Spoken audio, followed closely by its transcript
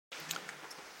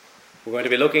We're going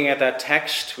to be looking at that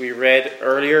text we read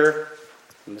earlier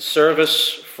in the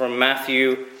service from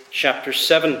Matthew chapter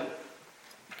 7.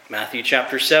 Matthew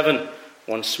chapter 7,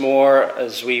 once more,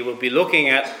 as we will be looking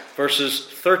at verses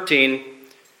 13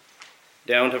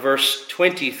 down to verse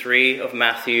 23 of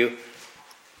Matthew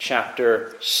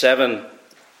chapter 7.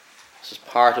 This is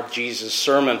part of Jesus'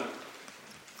 Sermon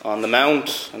on the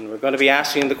Mount, and we're going to be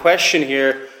asking the question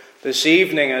here this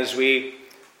evening as we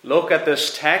look at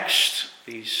this text,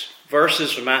 these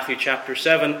verses from Matthew chapter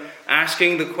 7,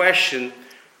 asking the question,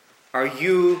 are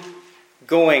you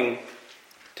going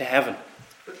to heaven?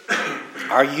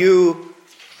 Are you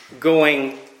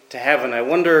going to heaven? I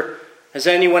wonder, has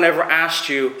anyone ever asked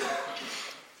you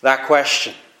that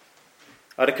question?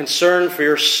 Out of concern for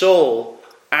your soul,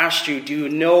 asked you, do you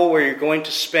know where you're going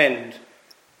to spend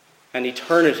an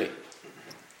eternity?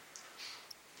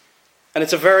 And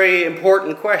it's a very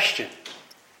important question,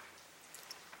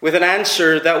 with an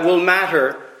answer that will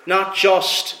matter not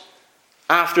just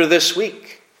after this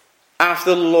week,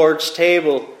 after the Lord's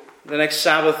table, the next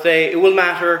Sabbath day. It will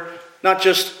matter not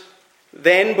just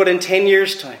then, but in 10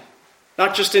 years' time.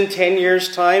 Not just in 10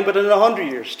 years' time, but in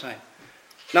 100 years' time.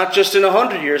 Not just in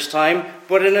 100 years' time,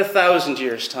 but in 1,000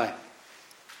 years' time.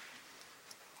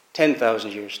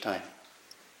 10,000 years' time.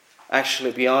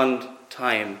 Actually, beyond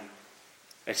time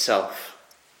itself.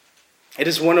 It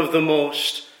is one of the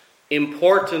most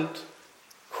important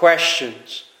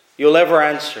questions you'll ever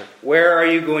answer. Where are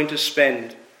you going to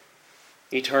spend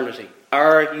eternity?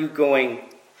 Are you going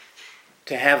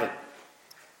to heaven?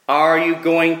 Are you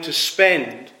going to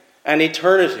spend an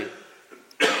eternity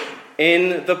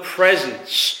in the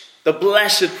presence, the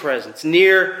blessed presence,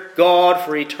 near God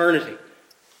for eternity?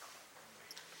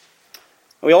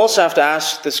 We also have to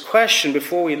ask this question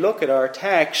before we look at our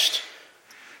text.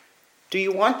 Do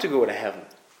you want to go to heaven?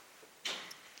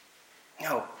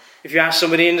 No. If you ask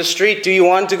somebody in the street, do you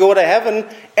want to go to heaven?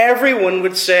 Everyone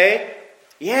would say,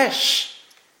 yes.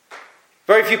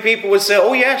 Very few people would say,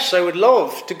 oh yes, I would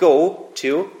love to go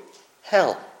to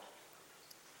hell.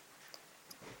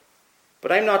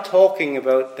 But I'm not talking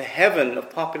about the heaven of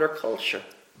popular culture.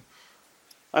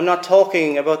 I'm not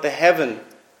talking about the heaven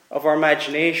of our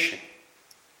imagination.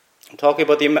 I'm talking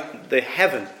about the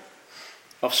heaven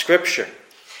of Scripture.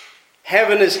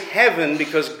 Heaven is heaven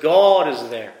because God is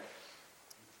there.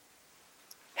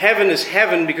 Heaven is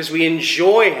heaven because we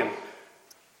enjoy Him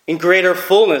in greater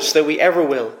fullness than we ever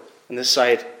will in the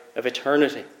sight of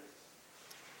eternity.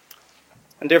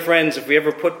 And dear friends, if we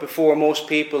ever put before most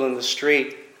people in the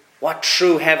street what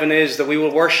true heaven is, that we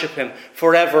will worship Him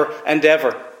forever and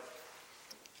ever,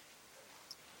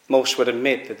 most would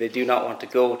admit that they do not want to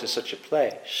go to such a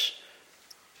place.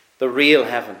 The real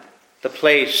heaven, the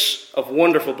place of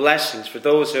wonderful blessings for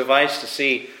those who have eyes to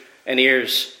see and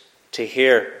ears to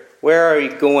hear. Where are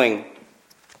you going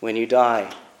when you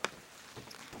die?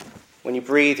 When you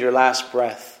breathe your last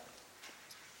breath?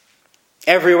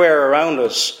 Everywhere around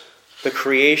us, the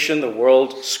creation, the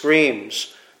world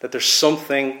screams that there's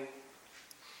something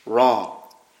wrong.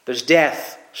 There's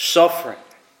death, suffering,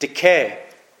 decay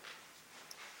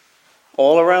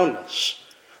all around us.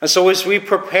 And so as we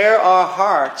prepare our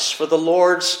hearts for the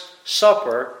Lord's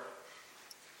Supper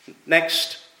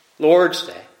next Lord's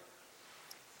Day,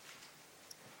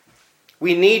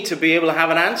 we need to be able to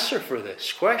have an answer for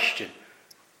this question.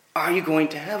 Are you going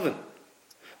to heaven?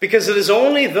 Because it is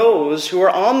only those who are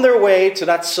on their way to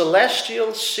that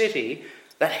celestial city,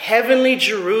 that heavenly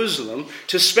Jerusalem,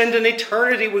 to spend an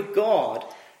eternity with God,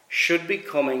 should be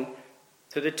coming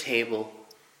to the table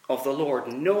of the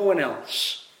Lord. No one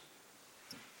else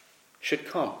should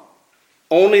come.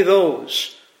 Only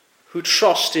those who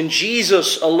trust in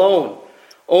Jesus alone.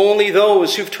 Only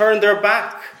those who've turned their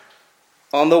back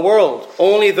on the world.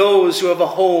 Only those who have a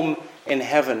home in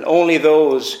heaven. Only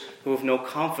those who have no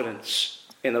confidence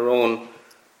in their own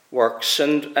works.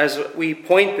 And as we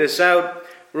point this out,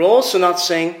 we're also not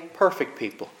saying perfect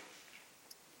people.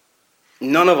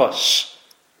 None of us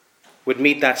would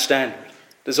meet that standard.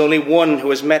 There's only one who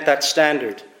has met that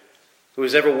standard, who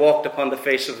has ever walked upon the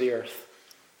face of the earth,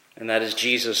 and that is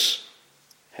Jesus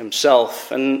Himself.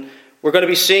 And we're going to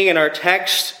be seeing in our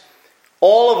text,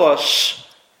 all of us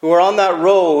who are on that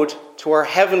road to our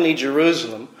heavenly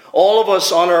Jerusalem, all of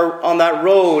us on that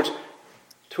road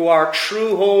to our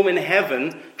true home in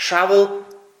heaven, travel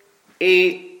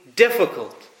a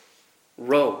difficult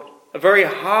road, a very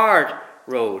hard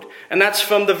road. And that's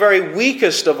from the very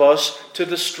weakest of us to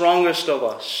the strongest of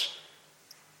us.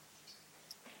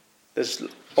 There's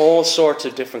all sorts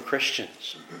of different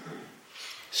Christians.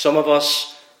 Some of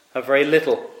us have very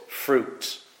little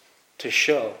fruit to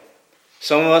show.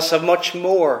 Some of us have much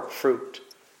more fruit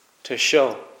to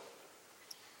show.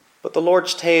 But the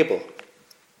Lord's table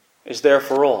is there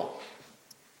for all.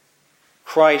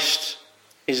 Christ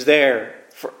is there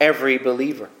for every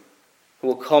believer who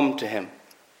will come to him.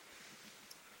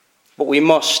 But we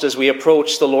must, as we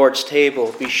approach the Lord's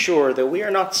table, be sure that we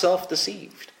are not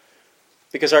self-deceived,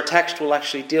 because our text will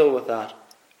actually deal with that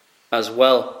as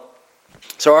well.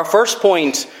 So our first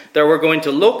point that we're going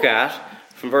to look at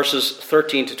from verses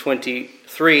 13 to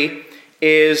 23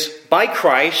 is, by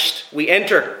Christ we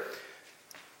enter.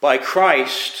 By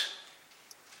Christ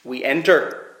we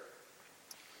enter.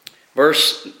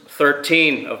 Verse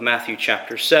 13 of Matthew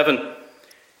chapter 7.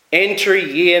 Enter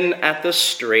ye in at the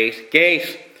strait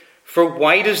gate, for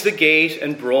wide is the gate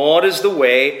and broad is the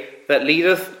way that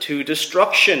leadeth to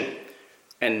destruction,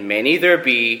 and many there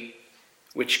be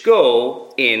which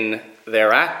go in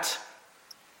thereat.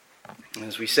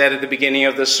 As we said at the beginning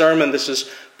of the sermon, this is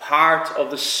part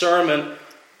of the Sermon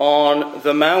on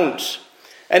the Mount.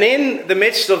 And in the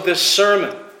midst of this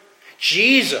sermon,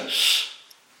 Jesus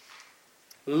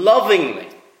lovingly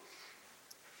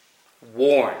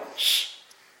warns,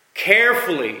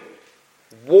 carefully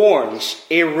warns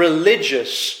a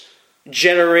religious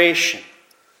generation.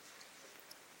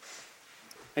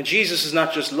 And Jesus is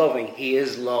not just loving, he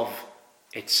is love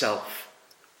itself,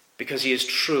 because he is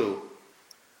true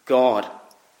God.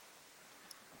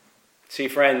 See,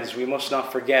 friends, we must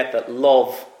not forget that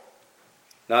love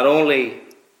not only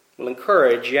will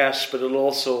encourage, yes, but it will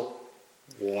also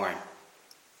warn.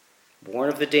 Warn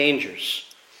of the dangers.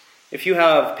 If you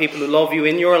have people who love you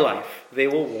in your life, they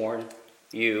will warn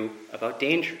you about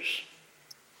dangers.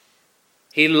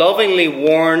 He lovingly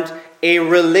warned a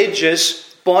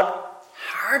religious but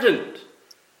hardened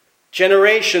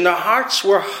generation. Their hearts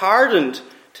were hardened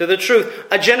to the truth.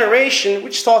 A generation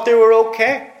which thought they were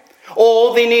okay.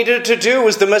 All they needed to do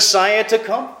was the Messiah to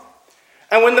come.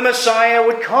 And when the Messiah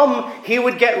would come, he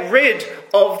would get rid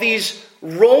of these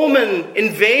Roman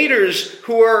invaders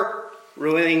who were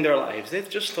ruining their lives. They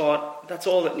just thought that's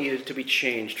all that needed to be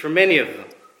changed for many of them.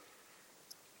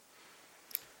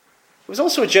 It was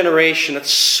also a generation that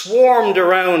swarmed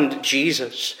around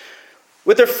Jesus.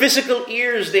 With their physical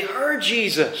ears, they heard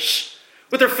Jesus.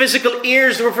 With their physical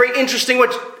ears, they were very interested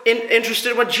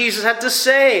in what Jesus had to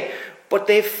say. But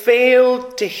they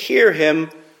failed to hear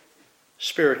him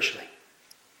spiritually.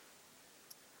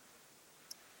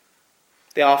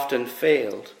 They often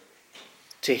failed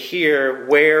to hear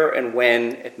where and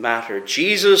when it mattered.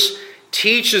 Jesus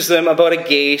teaches them about a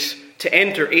gate to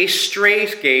enter, a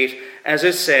straight gate, as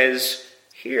it says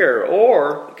here,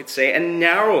 or you could say a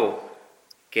narrow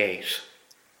gate.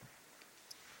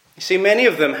 You see, many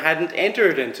of them hadn't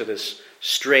entered into this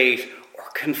straight or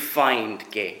confined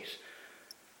gate.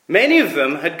 Many of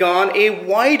them had gone a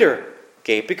wider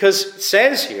gate, because it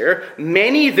says here,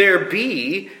 many there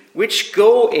be which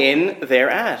go in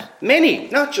thereat. Many,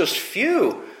 not just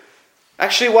few.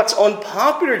 Actually, what's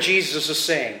unpopular, Jesus is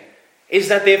saying, is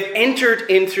that they've entered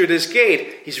in through this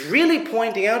gate. He's really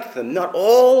pointing out to them, not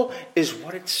all is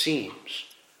what it seems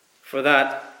for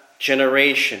that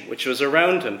generation which was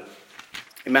around him.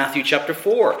 In Matthew chapter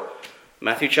 4,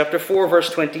 verse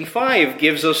 25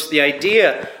 gives us the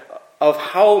idea of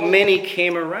how many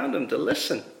came around him to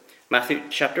listen. Matthew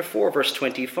chapter 4, verse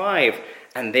 25.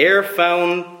 And there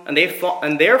followed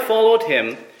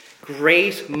him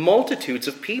great multitudes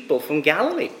of people from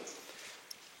Galilee,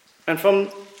 and from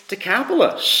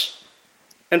Decapolis,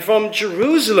 and from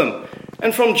Jerusalem,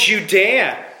 and from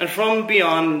Judea, and from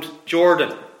beyond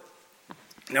Jordan.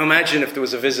 Now imagine if there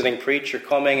was a visiting preacher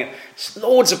coming, and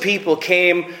loads of people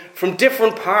came from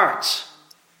different parts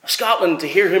of Scotland to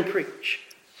hear him preach.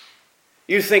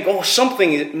 You think,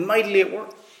 something is mightily at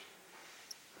work.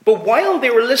 But while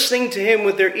they were listening to him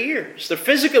with their ears, their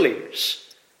physical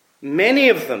ears, many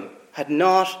of them had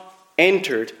not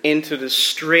entered into the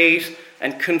straight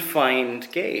and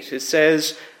confined gate. It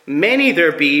says, many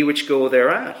there be which go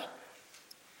thereat.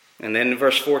 And then in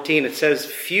verse 14 it says,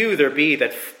 few there be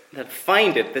that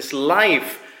find it, this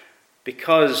life,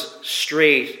 because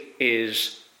straight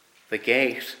is the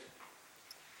gate.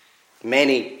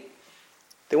 Many,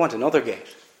 they want another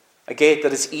gate, a gate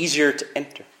that is easier to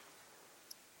enter.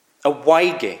 A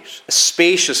wide gate, a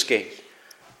spacious gate.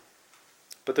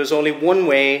 But there's only one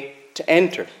way to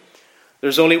enter.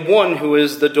 There's only one who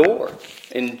is the door.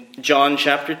 In John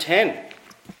chapter 10.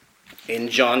 In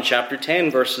John chapter 10,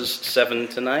 verses 7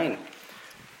 to 9.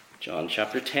 John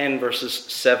chapter 10, verses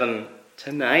 7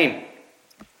 to 9.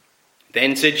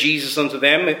 Then said Jesus unto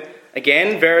them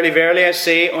again, verily, verily, I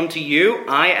say unto you,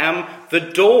 I am the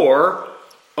door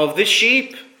of the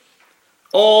sheep.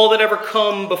 All that ever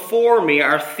come before me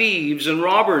are thieves and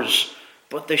robbers,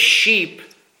 but the sheep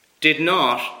did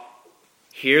not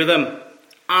Hear them.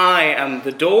 I am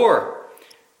the door.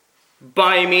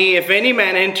 By me, if any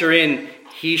man enter in,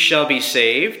 he shall be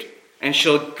saved, and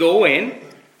shall go in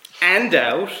and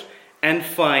out and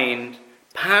find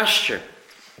pasture.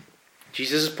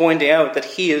 Jesus is pointing out that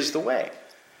he is the way.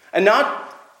 And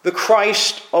not the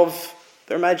Christ of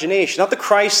their imagination, not the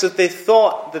Christ that they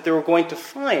thought that they were going to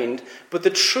find, but the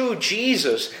true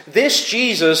Jesus. This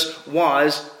Jesus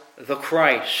was the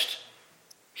Christ.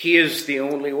 He is the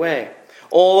only way.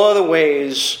 All other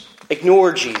ways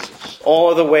ignore Jesus.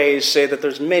 All other ways say that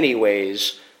there's many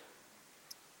ways.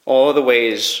 All other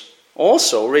ways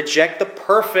also reject the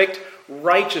perfect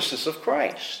righteousness of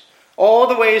Christ. All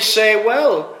other ways say,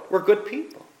 well, we're good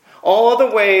people. All other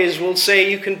ways will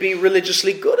say you can be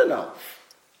religiously good enough.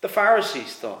 The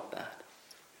Pharisees thought that.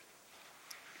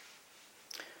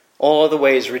 All other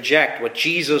ways reject what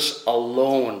Jesus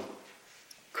alone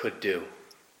could do.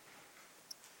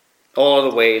 All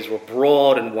other ways were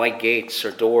broad and wide gates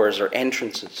or doors or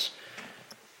entrances.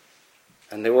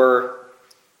 And they were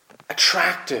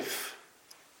attractive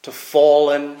to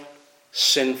fallen,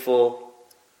 sinful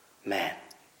man.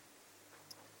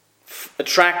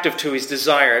 Attractive to his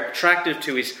desire, attractive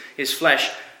to his flesh.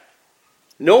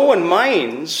 No one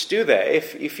minds, do they,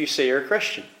 if you say you're a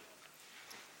Christian.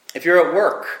 If you're at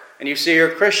work and you say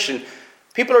you're a Christian,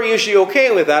 people are usually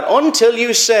okay with that until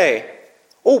you say,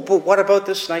 oh, but what about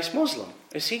this nice Muslim?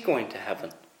 Is he going to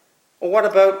heaven? Or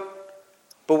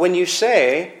but when you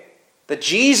say that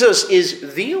Jesus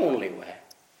is the only way,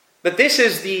 that this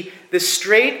is the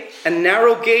straight and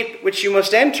narrow gate which you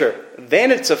must enter,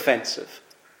 then it's offensive.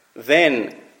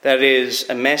 Then that is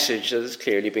a message that is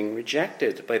clearly being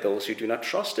rejected by those who do not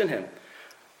trust in him.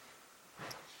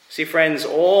 See, friends,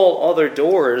 all other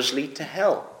doors lead to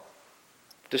hell,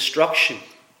 destruction,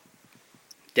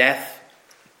 death.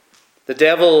 The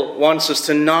devil wants us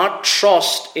to not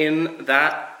trust in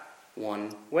that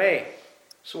one way.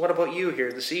 So what about you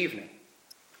here this evening?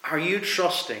 Are you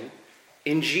trusting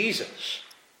in Jesus,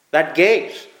 that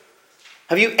gate?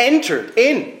 Have you entered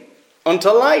in unto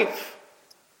life?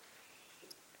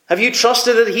 Have you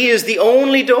trusted that he is the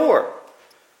only door?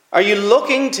 Are you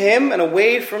looking to him and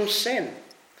away from sin?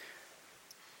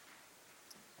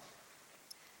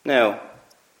 Now,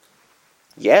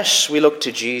 yes, we look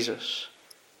to Jesus,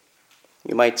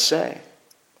 you might say.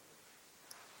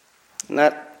 And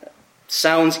that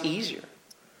sounds easier.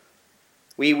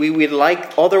 We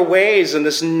like other ways in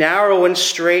this narrow and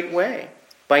straight way,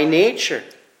 by nature.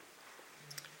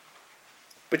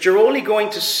 But you're only going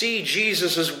to see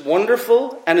Jesus as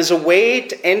wonderful and as a way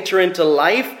to enter into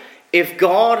life if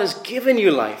God has given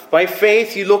you life. By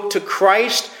faith, you look to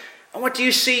Christ, and what do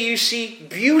you see? You see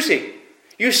beauty.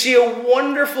 You see a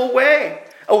wonderful way,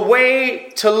 a way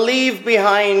to leave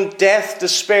behind death,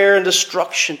 despair, and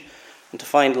destruction, and to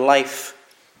find life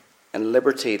and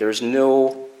liberty. There's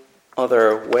no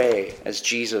other way, as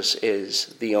Jesus is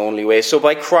the only way. So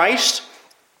by Christ,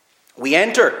 we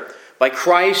enter. By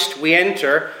Christ we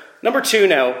enter. Number 2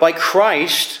 now, by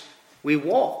Christ we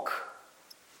walk.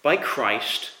 By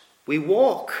Christ we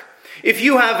walk. If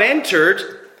you have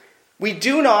entered, we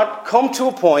do not come to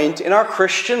a point in our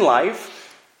Christian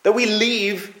life that we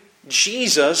leave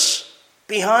Jesus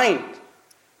behind.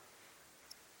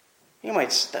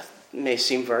 That may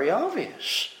seem very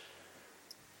obvious.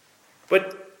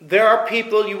 But there are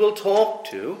people you will talk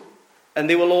to, and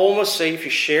they will almost say, if you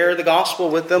share the gospel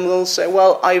with them, they'll say,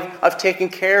 well, I've taken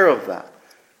care of that.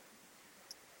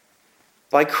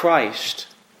 By Christ,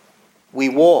 we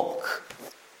walk.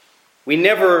 We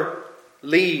never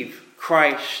leave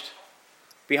Christ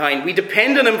behind. We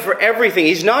depend on him for everything.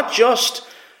 He's not just,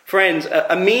 friends,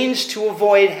 a means to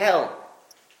avoid hell.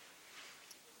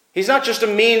 He's not just a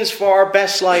means for our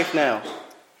best life now.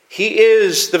 He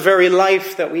is the very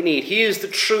life that we need. He is the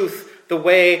truth, the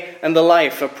way, and the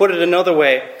life. Or put it another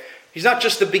way, he's not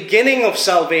just the beginning of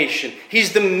salvation.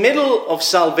 He's the middle of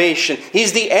salvation.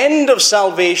 He's the end of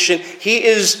salvation. He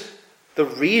is the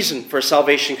reason for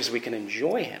salvation because we can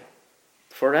enjoy him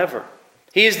forever.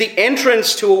 He is the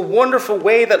entrance to a wonderful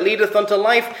way that leadeth unto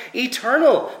life,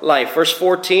 eternal life. Verse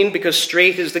 14, because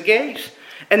strait is the gate,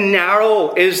 and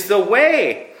narrow is the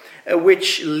way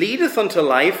which leadeth unto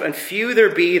life, and few there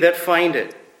be that find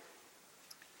it.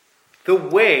 The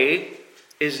way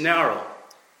is narrow.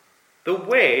 The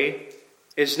way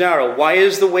is narrow. Why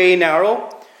is the way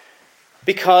narrow?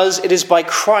 Because it is by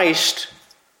Christ,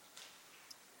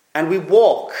 and we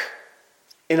walk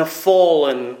in a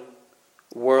fallen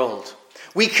world.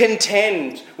 We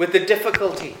contend with the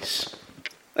difficulties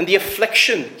and the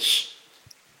afflictions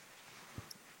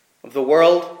of the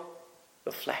world,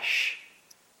 the flesh,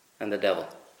 and the devil.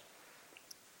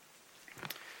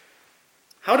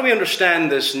 How do we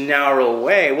understand this narrow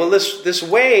way? Well, this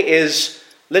way is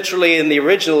literally in the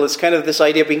original, it's kind of this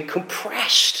idea of being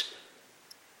compressed.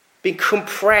 Being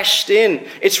compressed in.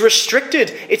 It's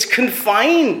restricted. It's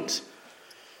confined.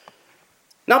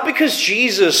 Not because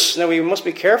Jesus, now we must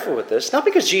be careful with this, not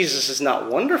because Jesus is not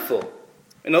wonderful.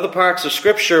 In other parts of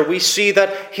Scripture, we see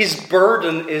that his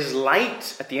burden is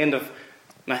light at the end of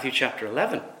Matthew chapter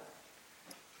 11.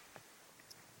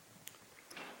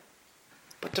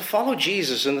 But to follow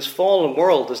Jesus in this fallen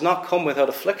world does not come without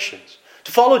afflictions.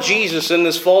 To follow Jesus in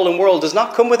this fallen world does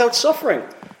not come without suffering.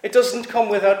 It doesn't come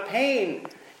without pain.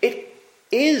 It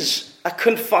is a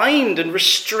confined and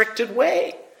restricted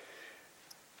way.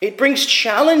 It brings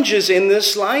challenges in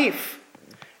this life.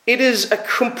 It is a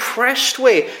compressed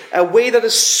way, a way that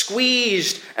is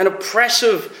squeezed and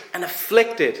oppressive and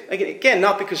afflicted. Again,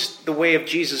 not because the way of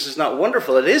Jesus is not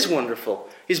wonderful. It is wonderful.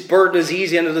 His burden is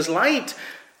easy and it is light.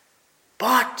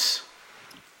 But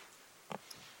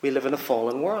we live in a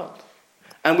fallen world.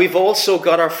 And we've also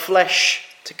got our flesh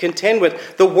to contend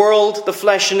with. The world, the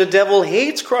flesh, and the devil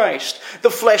hates Christ. The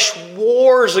flesh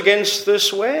wars against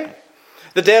this way.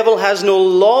 The devil has no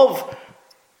love,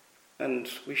 and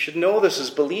we should know this as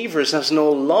believers, has no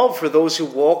love for those who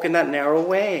walk in that narrow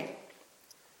way,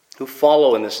 who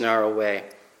follow in this narrow way.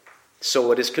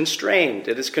 So it is constrained,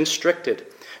 it is constricted.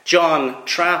 John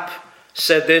Trapp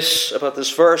said this about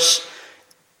this verse: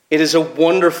 it is a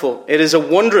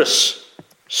wondrous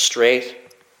strait,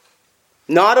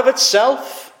 not of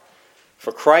itself,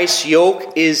 for Christ's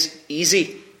yoke is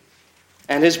easy,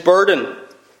 and his burden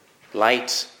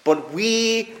light. But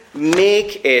we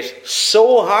make it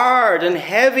so hard and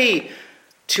heavy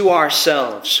to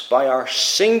ourselves by our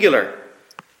singular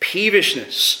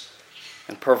peevishness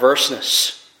and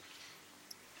perverseness.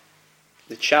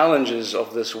 The challenges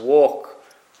of this walk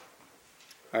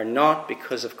are not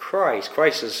because of Christ.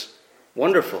 Christ is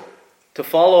wonderful. To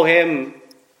follow him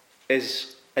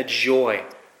is a joy.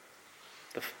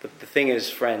 The thing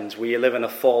is, friends, we live in a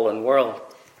fallen world.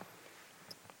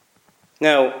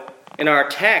 Now, in our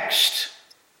text,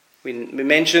 we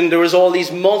mentioned there was all these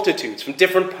multitudes from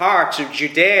different parts of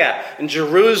Judea and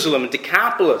Jerusalem and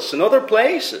Decapolis and other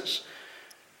places.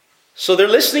 So they're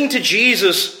listening to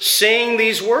Jesus saying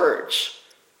these words.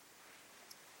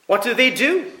 What did they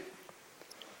do?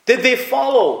 Did they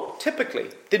follow, typically?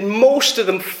 Did most of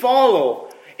them follow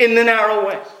in the narrow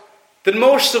way? Did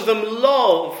most of them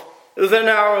love the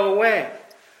narrow way?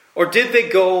 Or did they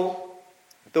go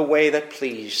the way that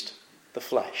pleased the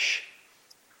flesh?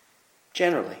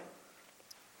 Generally.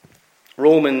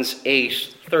 Romans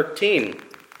 8:13.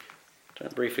 Turn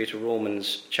briefly to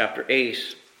Romans chapter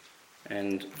 8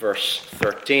 and verse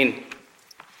 13.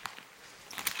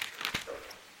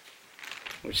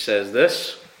 Which says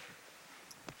this.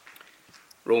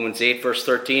 Romans 8 verse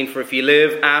 13. For if ye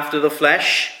live after the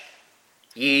flesh,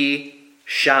 ye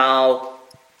shall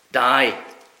die.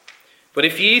 But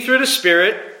if ye through the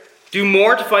Spirit do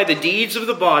mortify the deeds of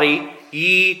the body,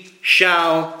 ye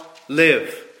shall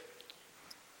live.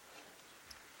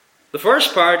 The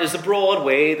first part is the broad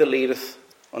way that leadeth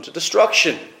unto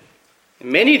destruction.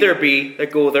 And many there be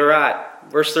that go thereat.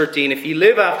 Verse 13, if ye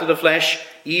live after the flesh,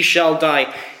 ye shall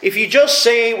die. If you just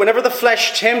say, whenever the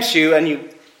flesh tempts you, and you,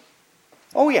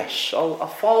 oh yes, I'll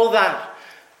follow that.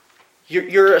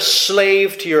 You're a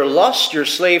slave to your lust, you're a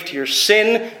slave to your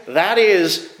sin. That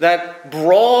is that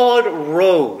broad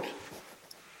road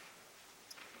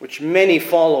which many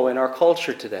follow in our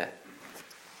culture today.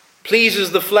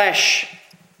 Pleases the flesh,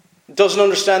 doesn't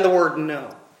understand the word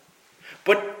no.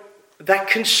 But that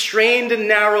constrained and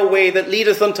narrow way that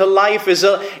leadeth unto life is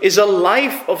a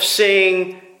life of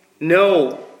saying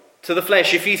no to the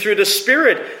flesh. If ye through the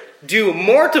Spirit do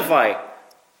mortify,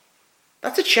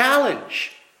 that's a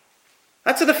challenge.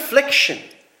 That's an affliction.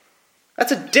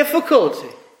 That's a difficulty.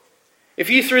 If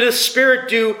ye through the Spirit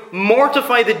do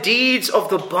mortify the deeds of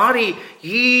the body,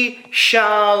 ye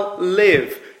shall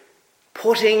live,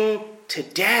 putting to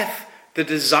death the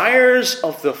desires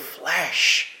of the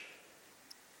flesh.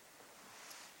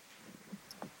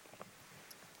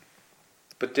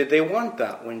 But did they want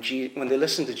that when they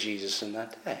listened to Jesus in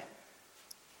that day?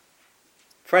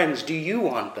 Friends, do you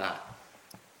want that?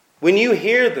 When you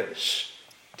hear this,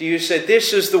 do you say,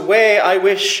 this is the way I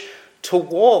wish to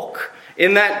walk?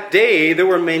 In that day, there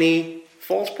were many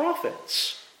false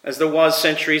prophets, as there was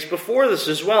centuries before this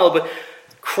as well. But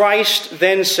Christ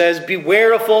then says,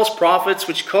 beware of false prophets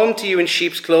which come to you in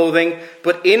sheep's clothing,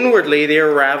 but inwardly they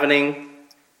are ravening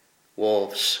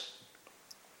wolves.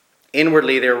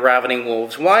 Inwardly they are ravening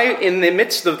wolves. Why in the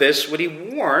midst of this would he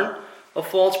warn of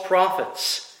false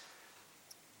prophets?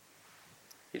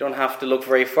 You don't have to look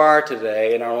very far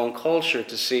today in our own culture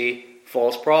to see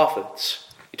false prophets.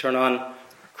 You turn on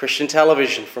Christian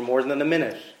television for more than a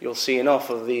minute, you'll see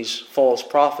enough of these false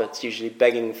prophets, usually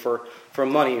begging for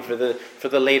money, for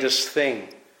the latest thing,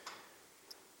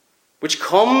 which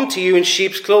come to you in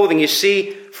sheep's clothing. You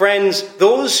see, friends,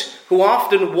 those who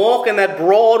often walk in that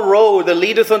broad road that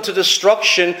leadeth unto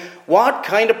destruction, what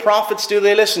kind of prophets do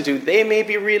they listen to? They may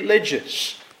be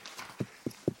religious,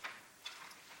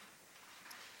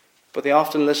 but they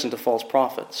often listen to false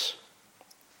prophets.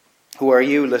 Who are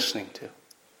you listening to?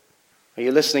 Are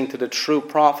you listening to the true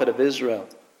prophet of Israel?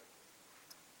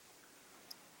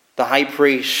 The high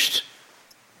priest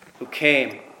who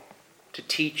came to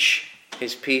teach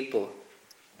his people.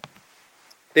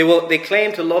 They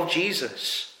claim to love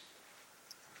Jesus.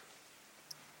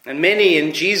 And many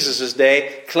in Jesus'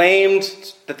 day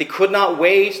claimed that they could not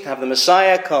wait to have the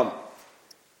Messiah come.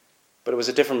 But it was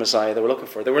a different Messiah they were looking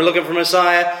for. They were looking for a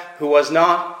Messiah who was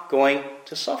not going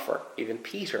to suffer. Even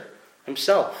Peter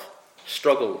himself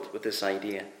struggled with this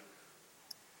idea.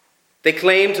 They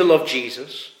claimed to love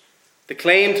Jesus. They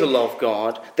claimed to love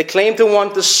God. They claimed to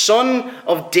want the Son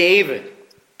of David.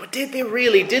 But did they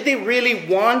really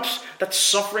want that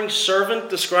suffering servant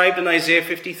described in Isaiah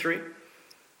 53?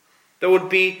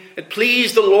 It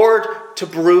pleased the Lord to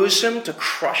bruise him, to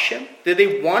crush him. Did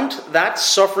they want that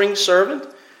suffering servant?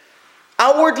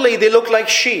 Outwardly, they look like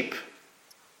sheep.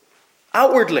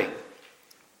 Outwardly.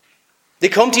 They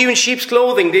come to you in sheep's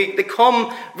clothing. They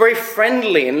come very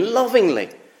friendly and lovingly.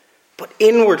 But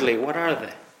inwardly, what are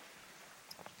they?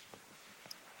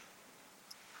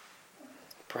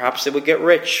 Perhaps they would get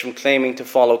rich from claiming to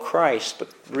follow Christ,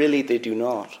 but really they do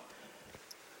not.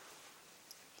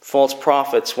 False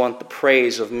prophets want the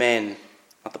praise of men,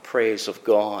 not the praise of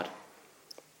God.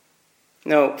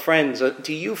 Now, friends,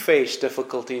 do you face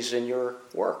difficulties in your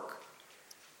work?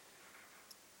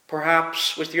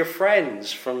 Perhaps with your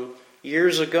friends from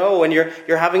years ago, and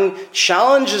you're having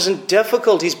challenges and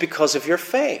difficulties because of your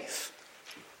faith.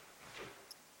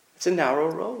 It's a narrow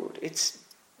road. It's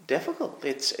difficult.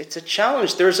 It's a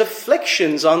challenge. There's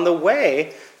afflictions on the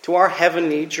way to our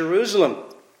heavenly Jerusalem.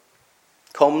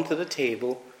 Come to the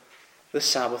table the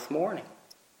Sabbath morning.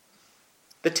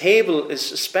 The table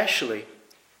is especially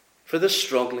for the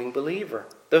struggling believer,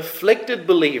 the afflicted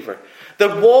believer,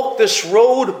 that walk this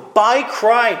road by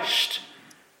Christ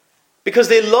because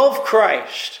they love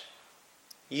Christ.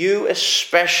 You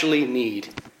especially need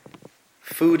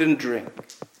food and drink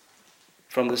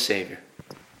from the Savior.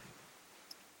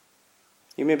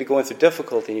 You may be going through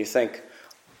difficulty and you think,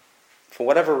 for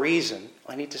whatever reason,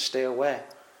 I need to stay away.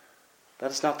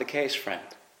 That is not the case, friend.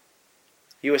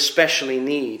 You especially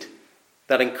need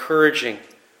that encouraging,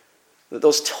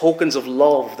 those tokens of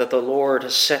love that the Lord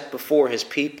has set before his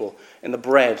people in the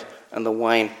bread and the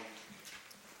wine.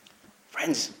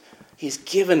 Friends, he's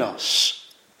given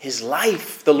us his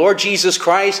life. The Lord Jesus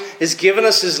Christ has given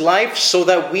us his life so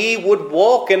that we would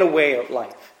walk in a way of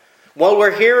life while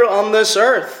we're here on this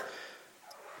earth.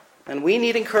 And we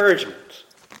need encouragement.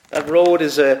 That road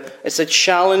is a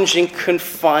challenging,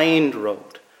 confined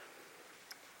road.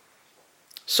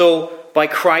 So, by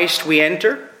Christ we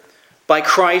enter. By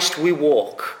Christ we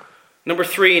walk. Number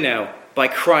 3 now. By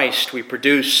Christ we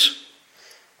produce.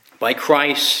 By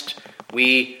Christ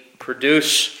we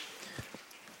produce.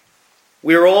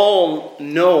 We're all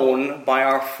known by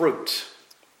our fruit.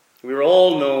 We're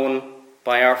all known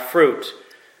by our fruit.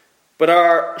 But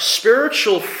our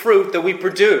spiritual fruit that we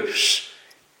produce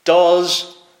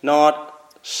does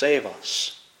not save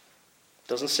us. It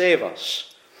doesn't save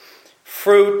us.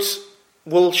 Fruit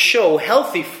will show,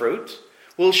 healthy fruit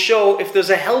will show if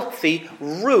there's a healthy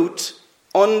root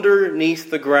underneath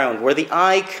the ground where the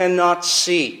eye cannot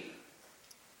see.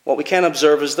 What we can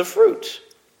observe is the fruit.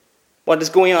 What is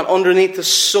going on underneath the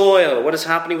soil? What is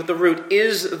happening with the root?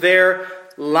 Is there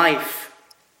life?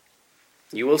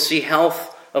 You will see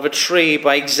health of a tree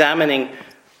by examining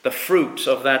the fruit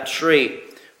of that tree.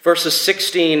 Verses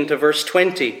 16 to verse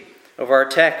 20 of our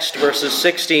text. Verses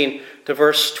 16 to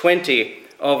verse 20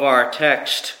 of our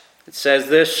text. It says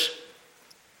this: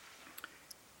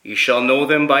 "You shall know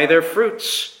them by their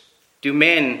fruits. Do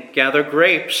men gather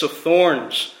grapes of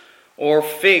thorns, or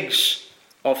figs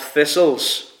of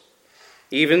thistles?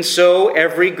 Even so,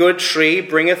 every good tree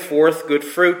bringeth forth good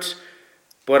fruit,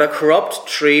 but a corrupt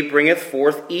tree bringeth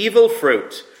forth evil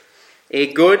fruit.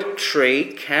 A good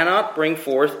tree cannot bring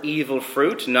forth evil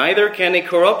fruit, neither can a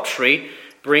corrupt tree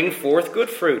bring forth good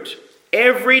fruit.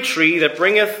 Every tree that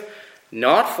bringeth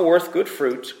not forth good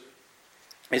fruit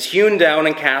is hewn down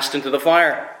and cast into the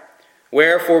fire.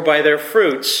 Wherefore by their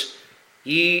fruits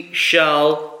ye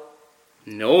shall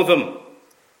know them."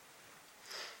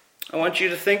 I want you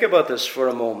to think about this for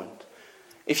a moment.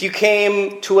 If you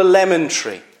came to a lemon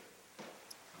tree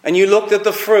and you looked at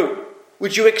the fruit,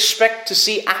 would you expect to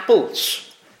see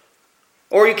apples?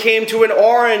 Or you came to an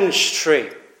orange tree,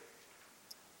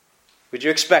 would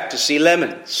you expect to see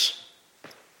lemons?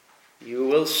 You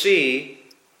will see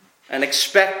and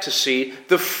expect to see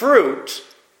the fruit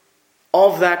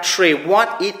of that tree,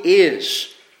 what it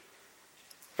is.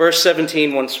 Verse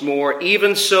 17 once more,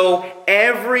 even so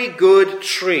every good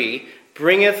tree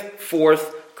bringeth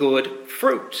forth good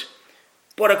fruit,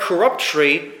 but a corrupt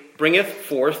tree bringeth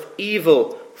forth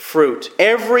evil fruit.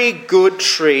 Every good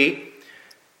tree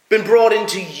been brought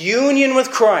into union with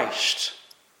Christ.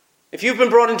 If you've been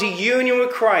brought into union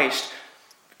with Christ,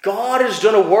 God has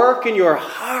done a work in your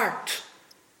heart.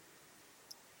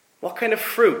 What kind of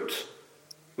fruit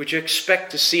would you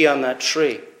expect to see on that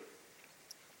tree?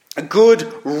 A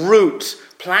good root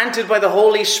planted by the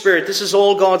Holy Spirit. This is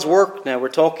all God's work now we're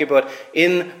talking about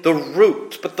in the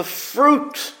root. But the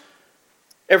fruit,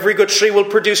 every good tree will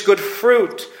produce good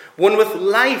fruit, one with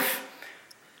life.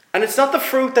 And it's not the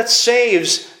fruit that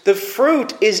saves. The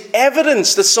fruit is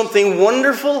evidence that something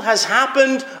wonderful has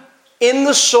happened in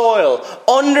the soil,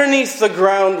 underneath the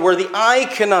ground where the eye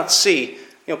cannot see.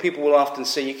 You know, people will often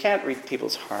say, you can't read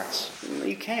people's hearts.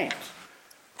 You can't.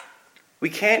 We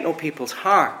can't know people's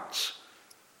hearts,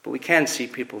 but we can see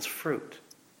people's fruit.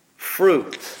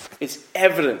 Fruit is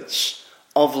evidence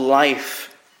of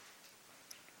life.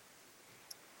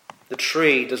 The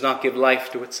tree does not give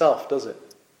life to itself, does it?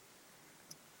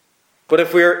 But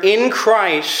if we are in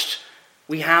Christ,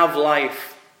 we have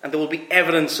life, and there will be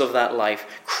evidence of that life.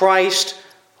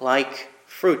 Christ-like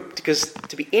fruit. Because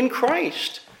to be in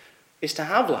Christ is to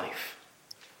have life.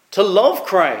 To love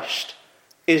Christ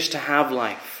is to have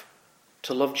life.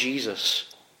 To love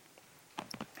Jesus.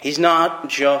 He's not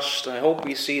just, I hope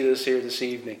we see this here this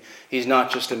evening, he's not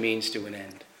just a means to an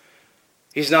end.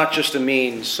 He's not just a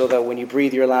means so that when you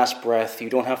breathe your last breath, you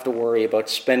don't have to worry about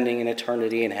spending an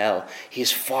eternity in hell.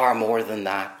 He's far more than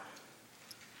that.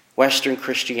 Western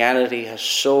Christianity has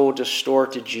so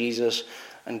distorted Jesus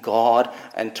and God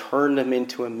and turned him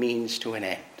into a means to an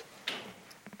end.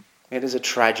 It is a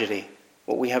tragedy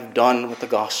what we have done with the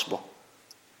gospel.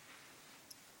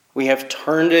 We have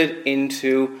turned it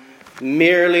into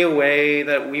merely a way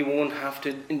that we won't have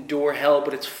to endure hell,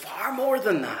 but it's far more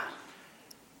than that.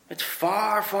 It's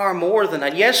far, far more than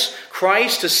that. Yes,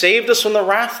 Christ has saved us from the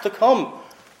wrath to come.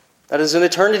 That is an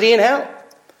eternity in hell.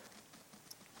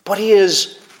 But he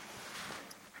has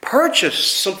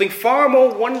purchased something far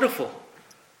more wonderful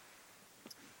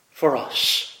for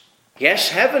us. Yes,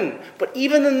 heaven, but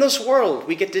even in this world,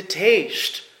 we get to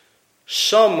taste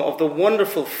some of the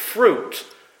wonderful fruit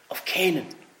of Canaan,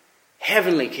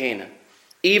 heavenly Canaan,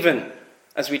 even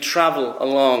as we travel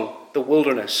along the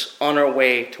wilderness on our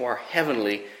way to our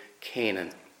heavenly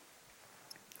Canaan.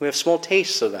 We have small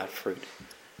tastes of that fruit.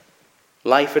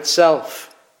 Life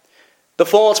itself. The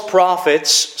false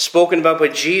prophets spoken about by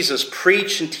Jesus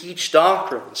preach and teach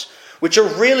doctrines which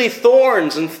are really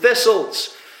thorns and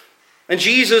thistles. And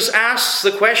Jesus asks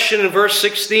the question in verse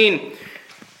 16,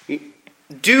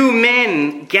 do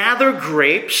men gather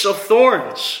grapes of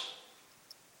thorns?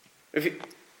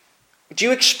 Do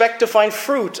you expect to find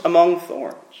fruit among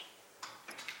thorns?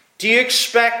 Do you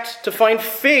expect to find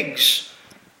figs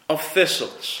of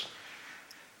thistles?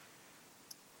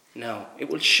 No, it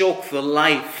will choke the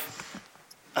life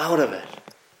out of it.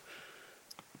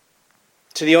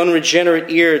 To the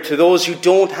unregenerate ear, to those who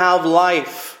don't have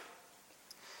life,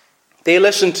 they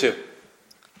listen to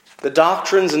the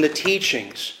doctrines and the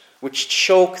teachings which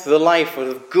choke the life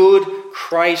of good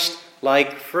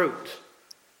Christ-like fruit.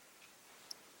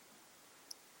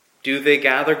 Do they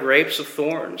gather grapes of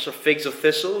thorns or figs of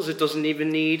thistles? It doesn't even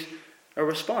need a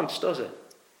response, does it?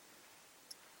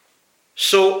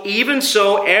 So even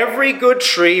so, every good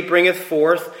tree bringeth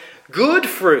forth good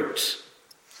fruit.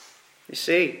 You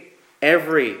see,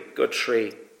 every good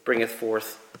tree bringeth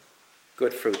forth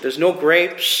good fruit. There's no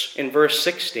grapes in verse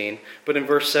 16, but in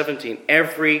verse 17,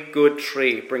 every good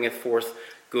tree bringeth forth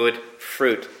good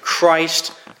fruit.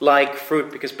 Christ-like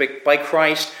fruit, because by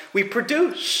Christ we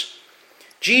produce.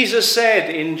 Jesus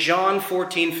said in John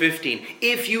 14:15,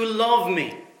 if you love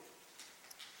me,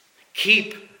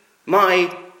 keep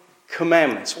my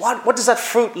commandments. What does that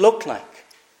fruit look like?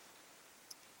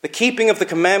 The keeping of the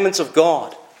commandments of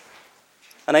God.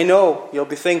 And I know you'll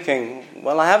be thinking,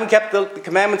 well, I haven't kept the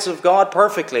commandments of God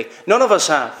perfectly. None of us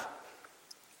have.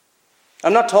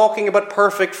 I'm not talking about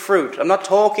perfect fruit. I'm not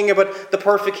talking about the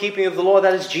perfect keeping of the law.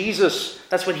 That is Jesus.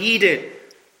 That's what he did.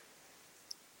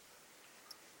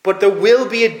 But there will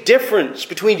be a difference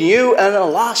between you and a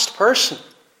lost person.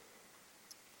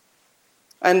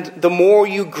 And the more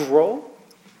you grow,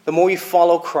 the more you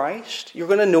follow Christ, you're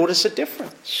going to notice a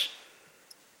difference.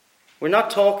 We're not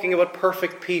talking about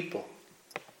perfect people.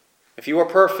 If you were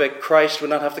perfect, Christ would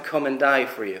not have to come and die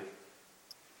for you.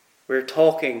 We're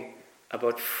talking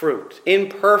about fruit,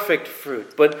 imperfect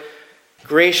fruit, but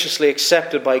graciously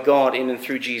accepted by God in and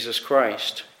through Jesus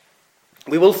Christ.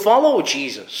 We will follow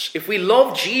Jesus. If we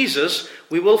love Jesus,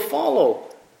 we will follow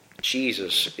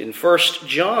Jesus. In 1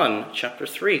 John chapter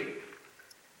 3,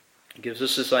 he gives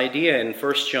us this idea in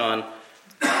 1 John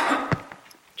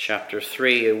chapter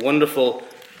 3, a wonderful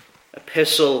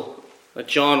epistle that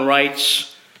John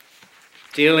writes,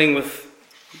 dealing with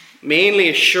mainly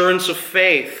assurance of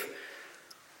faith.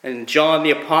 And John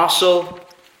the Apostle,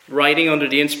 writing under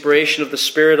the inspiration of the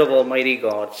Spirit of Almighty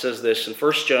God, says this in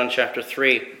 1 John chapter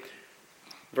 3,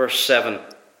 verse 7.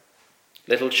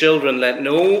 Little children, let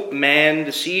no man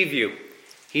deceive you.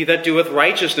 He that doeth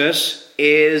righteousness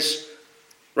is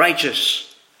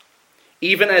righteous,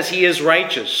 even as he is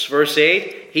righteous. Verse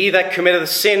 8, he that committeth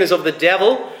sin is of the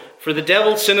devil, for the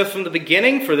devil sinneth from the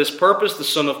beginning. For this purpose the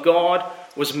Son of God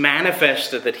was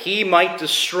manifested, that he might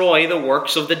destroy the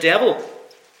works of the devil.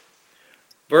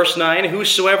 Verse 9,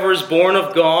 whosoever is born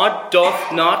of God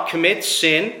doth not commit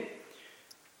sin,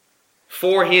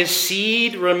 for his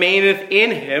seed remaineth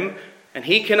in him, and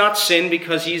he cannot sin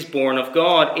because he is born of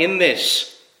God. In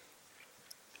this,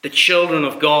 the children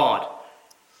of God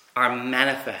are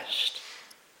manifest,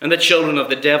 and the children of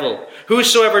the devil.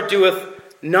 Whosoever doeth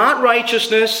not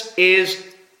righteousness is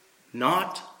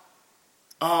not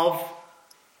of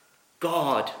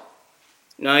God,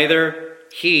 neither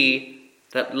he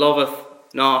that loveth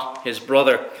not his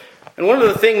brother. And one of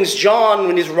the things John,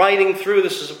 when he's writing through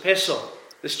this epistle,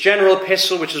 this general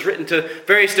epistle which is written to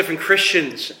various different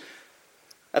Christians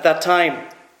at that time,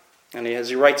 and as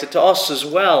he writes it to us as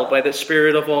well by the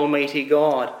Spirit of Almighty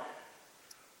God,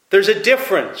 there's a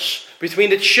difference between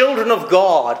the children of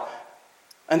God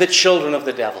and the children of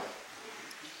the devil.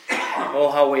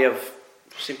 Oh, how we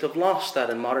seem to have lost that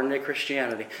in modern day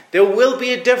Christianity. There will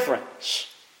be a difference.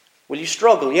 Will you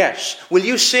struggle? Yes. Will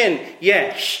you sin?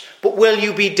 Yes. But will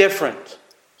you be different?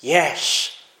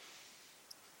 Yes.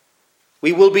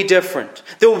 We will be different.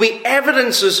 There will be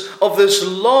evidences of this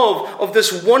love, of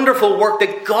this wonderful work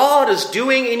that God is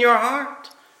doing in your heart.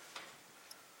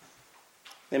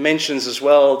 It mentions as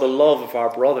well the love of our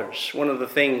brothers. One of the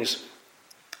things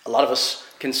a lot of us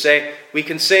can say,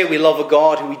 we love a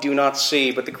God who we do not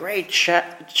see, but the great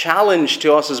challenge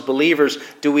to us as believers,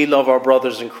 do we love our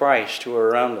brothers in Christ who are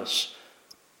around us,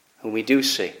 whom we do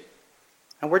see?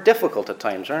 And we're difficult at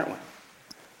times, aren't we?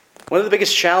 One of the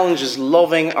biggest challenges is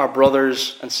loving our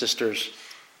brothers and sisters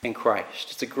in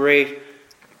Christ. It's a great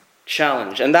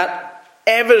challenge, and that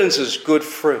evidences good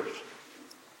fruit.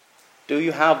 Do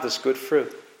you have this good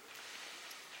fruit?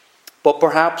 But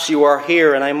perhaps you are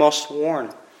here, and I must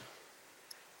warn.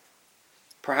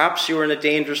 Perhaps you are in a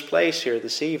dangerous place here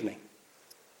this evening.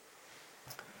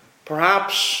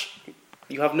 Perhaps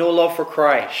you have no love for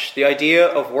Christ. The idea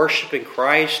of worshiping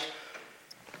Christ,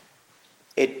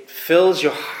 it fills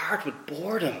your heart with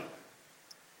boredom.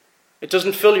 It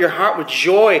doesn't fill your heart with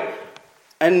joy.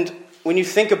 And when you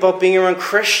think about being around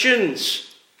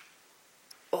Christians,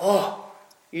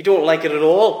 you don't like it at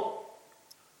all.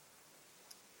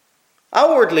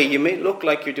 Outwardly, you may look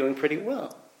like you're doing pretty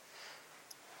well.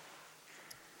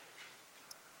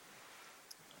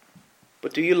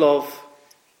 But do you love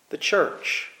the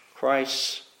church,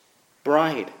 Christ's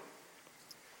bride?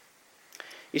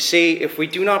 You see, if we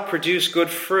do not produce good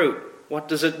fruit, what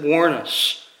does it warn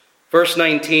us? Verse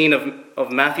 19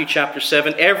 of Matthew chapter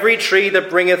 7, every tree that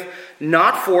bringeth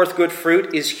not forth good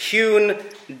fruit is hewn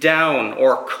down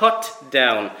or cut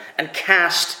down and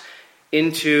cast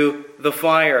into the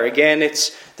fire. Again,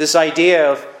 it's this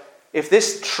idea of, if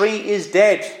this tree is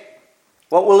dead,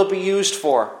 what will it be used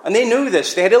for? And they knew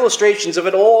this. They had illustrations of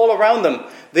it all around them.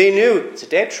 They knew it's a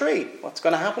dead tree. What's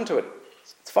going to happen to it?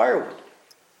 It's firewood.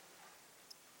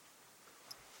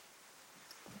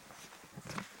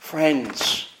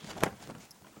 Friends,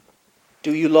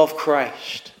 do you love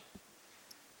Christ?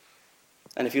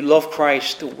 And if you love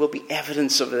Christ, there will be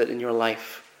evidence of it in your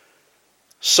life.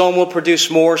 Some will produce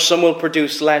more, some will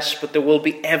produce less, but there will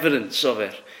be evidence of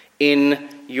it in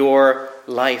your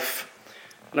life.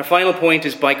 And our final point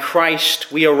is, by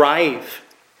Christ we arrive.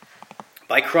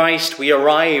 By Christ we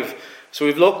arrive. So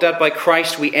we've looked at by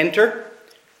Christ we enter.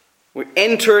 We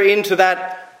enter into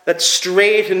that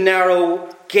straight and narrow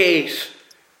gate.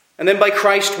 And then by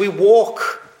Christ we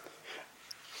walk.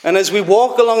 And as we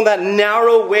walk along that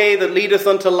narrow way that leadeth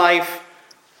unto life,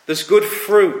 there's good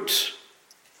fruit.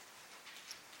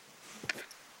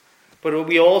 but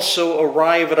we also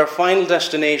arrive at our final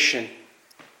destination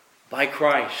by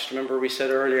Christ. Remember we said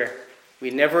earlier, we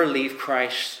never leave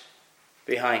Christ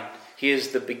behind. He is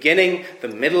the beginning, the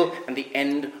middle, and the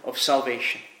end of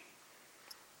salvation.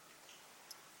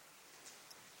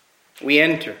 We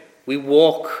enter, we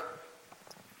walk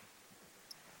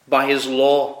by his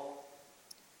law.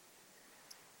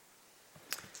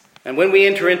 And when we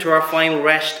enter into our final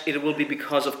rest, it will be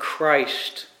because of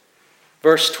Christ.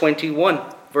 Verse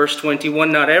 21.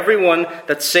 Not everyone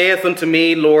that saith unto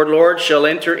me, Lord, Lord, shall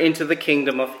enter into the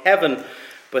kingdom of heaven,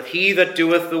 but he that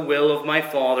doeth the will of my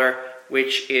Father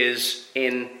which is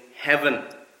in heaven.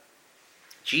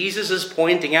 Jesus is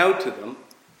pointing out to them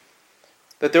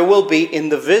that there will be, in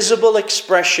the visible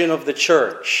expression of the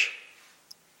church,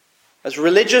 as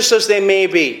religious as they may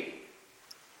be,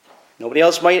 nobody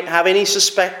else might have any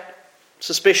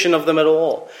suspicion of them at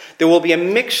all, there will be a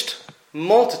mixed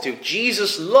multitude.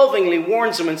 Jesus lovingly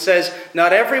warns them and says,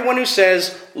 not everyone who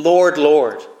says, Lord,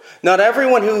 Lord, not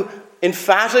everyone who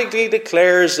emphatically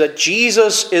declares that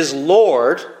Jesus is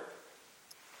Lord.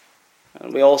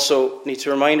 And we also need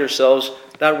to remind ourselves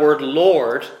that word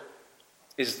Lord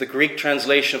is the Greek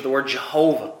translation of the word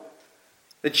Jehovah.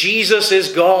 That Jesus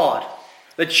is God.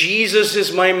 That Jesus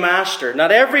is my master.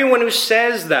 Not everyone who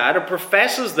says that or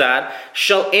professes that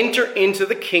shall enter into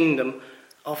the kingdom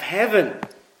of heaven.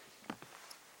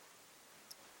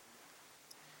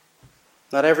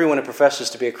 Not everyone who professes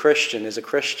to be a Christian is a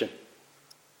Christian.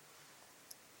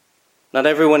 Not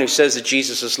everyone who says that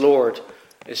Jesus is Lord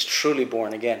is truly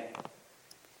born again.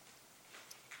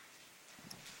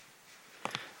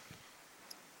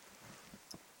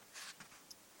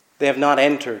 They have not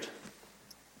entered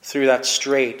through that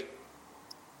straight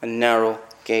and narrow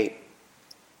gate.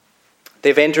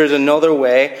 They've entered another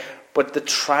way, but the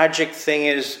tragic thing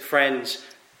is, friends,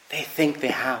 they think they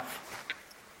have.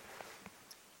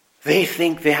 They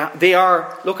think they have. They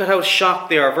are, look at how shocked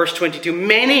they are. Verse 22,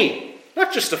 many,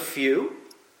 not just a few.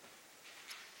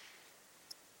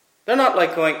 They're not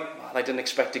like going, well, I didn't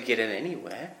expect to get in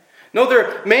anyway.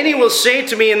 No, many will say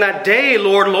to me in that day,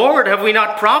 Lord, Lord, have we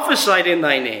not prophesied in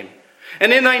thy name?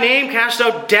 And in thy name cast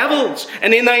out devils,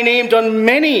 and in thy name done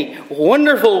many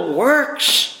wonderful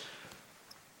works.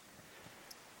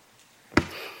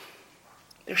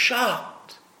 They're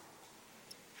shocked.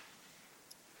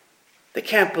 They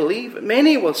can't believe it.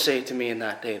 Many will say to me in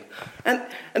that day. And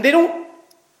they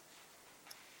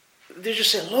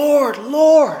just say, Lord,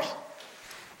 Lord.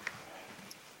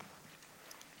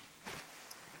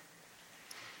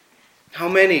 How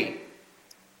many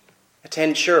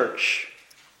attend church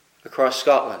across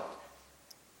Scotland?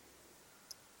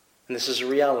 And this is a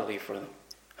reality for them.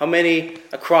 How many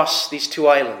across these two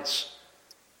islands?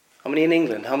 How many in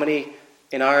England? How many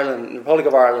in Ireland, the Republic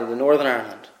of Ireland, and Northern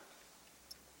Ireland?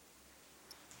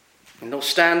 And they'll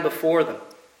stand before them.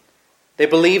 They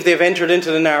believe they've entered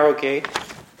into the narrow gate,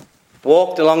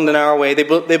 walked along the narrow way. They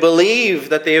believe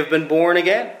that they have been born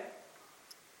again.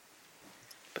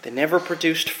 But they never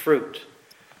produced fruit.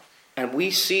 And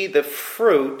we see the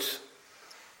fruit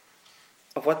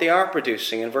of what they are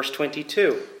producing in verse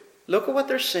 22. Look at what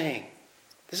they're saying.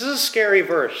 This is a scary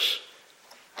verse.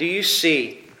 Do you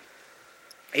see?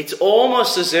 It's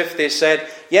almost as if they said,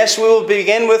 yes, we will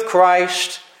begin with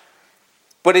Christ,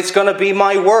 but it's going to be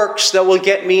my works that will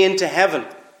get me into heaven.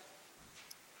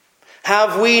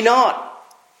 Have we not?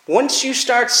 Once you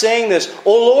start saying this,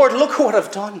 oh Lord, look what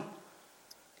I've done.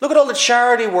 Look at all the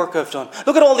charity work I've done.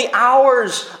 Look at all the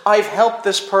hours I've helped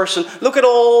this person. Look at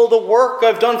all the work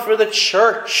I've done for the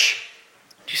church.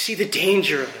 Do you see the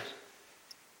danger of it?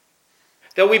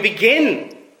 That we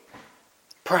begin,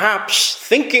 perhaps,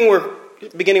 thinking we're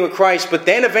beginning with Christ, but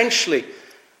then eventually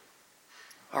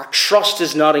our trust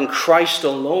is not in Christ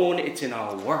alone, it's in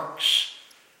our works.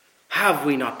 Have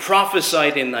we not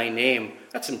prophesied in thy name?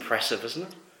 That's impressive, isn't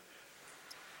it?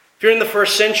 If you're in the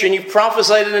first century and you've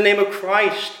prophesied in the name of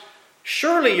Christ,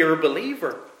 surely you're a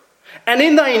believer. And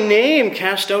in thy name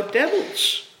cast out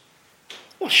devils.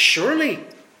 Well, surely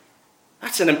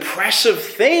that's an impressive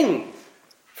thing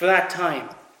for that time.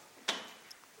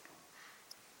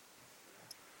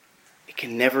 It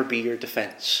can never be your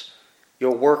defense.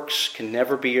 Your works can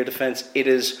never be your defense. It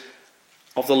is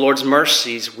of the Lord's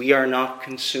mercies we are not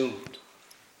consumed.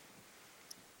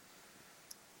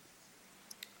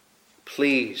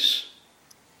 Please,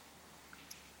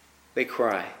 they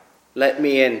cry, let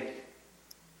me in.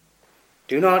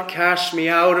 Do not cast me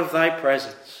out of thy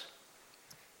presence.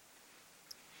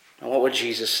 And what would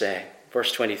Jesus say?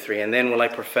 Verse 23, and then will I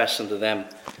profess unto them,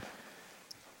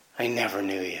 I never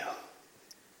knew you.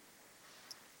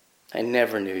 I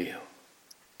never knew you.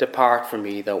 Depart from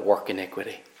me, thou work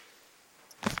iniquity.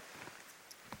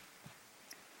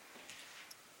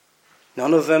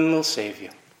 None of them will save you.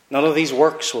 None of these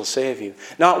works will save you.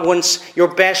 Not once. Your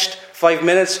best 5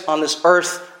 minutes on this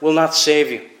earth will not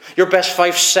save you. Your best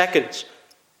 5 seconds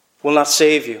will not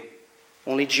save you.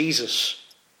 Only Jesus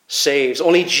saves.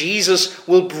 Only Jesus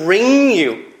will bring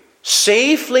you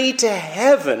safely to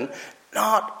heaven,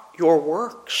 not your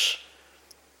works.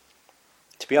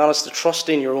 To be honest, to trust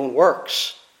in your own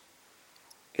works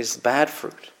is bad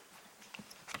fruit.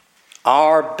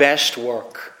 Our best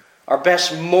work, our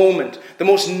best moment, the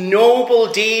most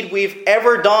noble deed we've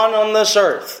ever done on this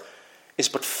earth is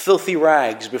but filthy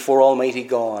rags before Almighty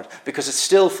God, because it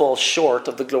still falls short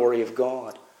of the glory of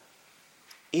God.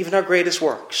 Even our greatest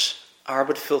works are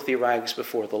but filthy rags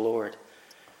before the Lord.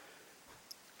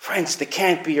 Friends, they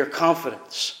can't be your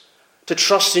confidence. To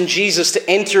trust in Jesus, to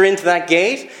enter into that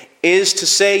gate, is to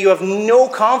say you have no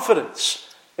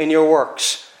confidence in your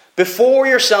works. Before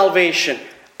your salvation,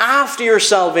 after your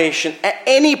salvation, at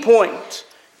any point,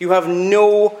 you have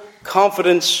no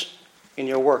confidence in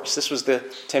your works. This was the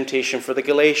temptation for the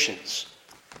Galatians,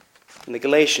 in the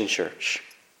Galatian church.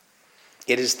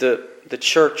 It is the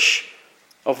church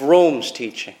of Rome's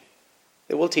teaching.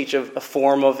 It will teach a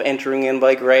form of entering in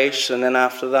by grace, and then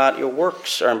after that, your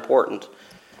works are important.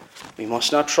 We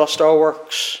must not trust our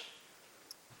works,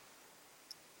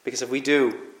 because if we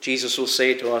do, Jesus will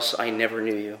say to us, I never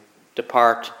knew you.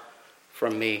 Depart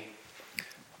from me.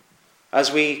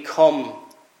 As we come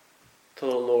to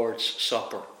the Lord's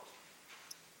Supper,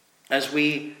 as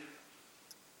we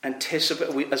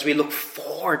anticipate, as we look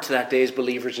forward to that day as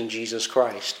believers in Jesus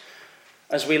Christ,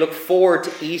 as we look forward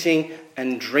to eating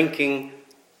and drinking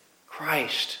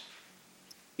Christ.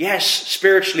 Yes,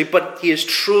 spiritually, but he is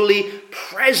truly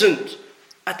present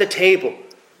at the table,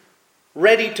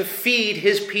 ready to feed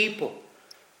his people.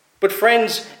 But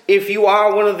friends, if you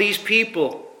are one of these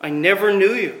people, I never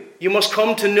knew you. You must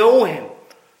come to know him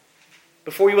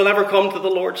before you will ever come to the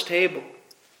Lord's table.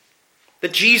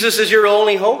 That Jesus is your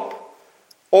only hope,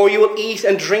 or you will eat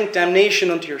and drink damnation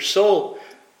unto your soul.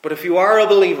 But if you are a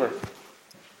believer,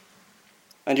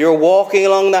 and you're walking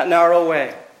along that narrow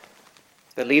way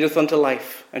that leadeth unto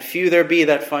life, and few there be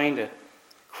that find it,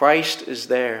 Christ is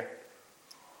there,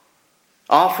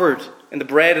 offered in the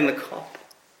bread and the cup,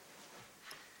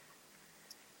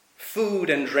 food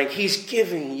and drink. He's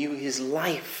giving you his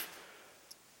life.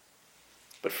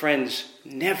 But friends,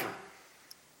 never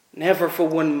for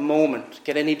one moment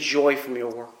get any joy from your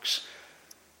works.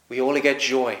 We only get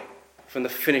joy from the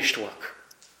finished work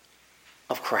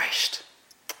of Christ.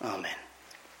 Amen.